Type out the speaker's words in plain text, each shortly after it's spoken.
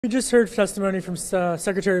We just heard testimony from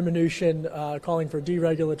Secretary Mnuchin calling for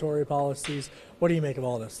deregulatory policies. What do you make of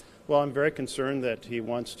all this? Well, I'm very concerned that he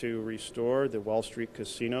wants to restore the Wall Street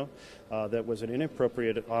casino. That was an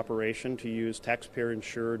inappropriate operation to use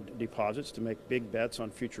taxpayer-insured deposits to make big bets on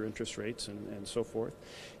future interest rates and so forth.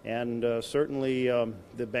 And certainly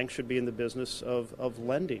the bank should be in the business of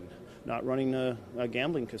lending, not running a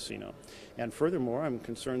gambling casino. And furthermore, I'm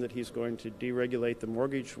concerned that he's going to deregulate the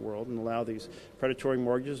mortgage world and allow these predatory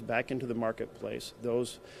mortgages back into the marketplace.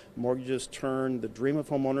 Those mortgages turn the dream of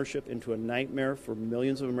home ownership into a nightmare for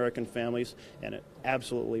millions of American families, and it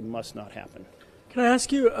absolutely must not happen. Can I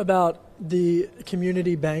ask you about the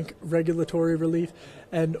community bank regulatory relief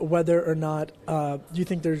and whether or not you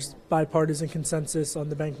think there's bipartisan consensus on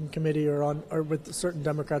the banking committee or with certain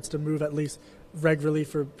Democrats to move at least reg relief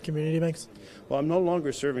for community banks? Well, I'm no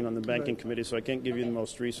longer serving on the banking committee, so I can't give you the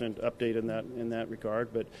most recent update in that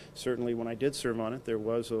regard. But certainly, when I did serve on it, there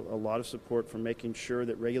was a lot of support for making sure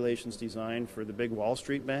that regulations designed for the big Wall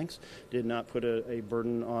Street banks did not put a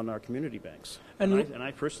burden on our community banks. And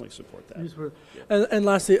I personally support that. And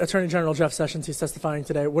lastly, Attorney General Jeff Sessions, he's testifying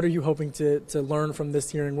today. What are you hoping to learn from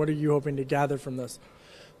this hearing? What are you hoping to gather from this?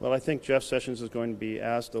 Well, I think Jeff Sessions is going to be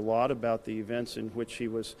asked a lot about the events in which he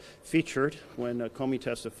was featured when Comey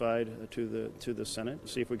testified to the Senate,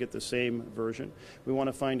 see if we get the same version. We want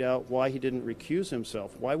to find out why he didn't recuse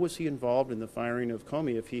himself. Why was he involved in the firing of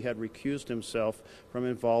Comey if he had recused himself from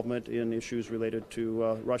involvement in issues related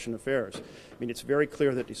to Russian affairs? I mean, it's very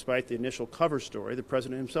clear that despite the initial cover story, the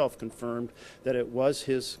president himself confirmed that it was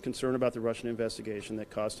his concern about the Russian investigation that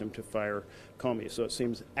caused him to fire Comey. So it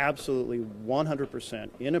seems absolutely 100%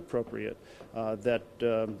 inappropriate that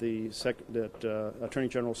Attorney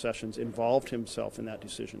General Sessions involved himself in that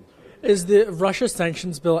decision. Is the Russia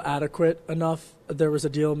sanctions bill adequate enough? There was a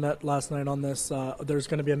deal met last night on this. There's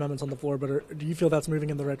going to be amendments on the floor, but do you feel that's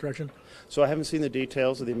moving in the right direction? So I haven't seen the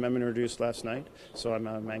details of the amendment introduced last night, so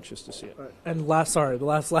I'm anxious to see it. And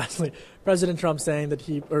lastly, President Trump saying that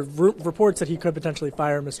reports that he could potentially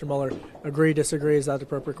fire Mr. Mueller. Agree, disagree? Is that the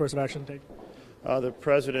appropriate course of action to take? The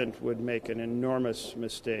president would make an enormous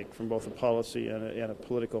mistake from both a policy and a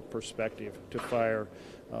political perspective to fire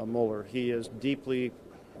Mueller. He is deeply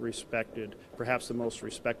respected, perhaps the most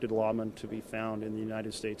respected lawman to be found in the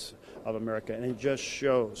United States of America. And it just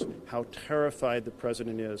shows how terrified the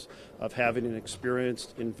president is of having an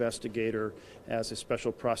experienced investigator as a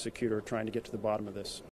special prosecutor trying to get to the bottom of this.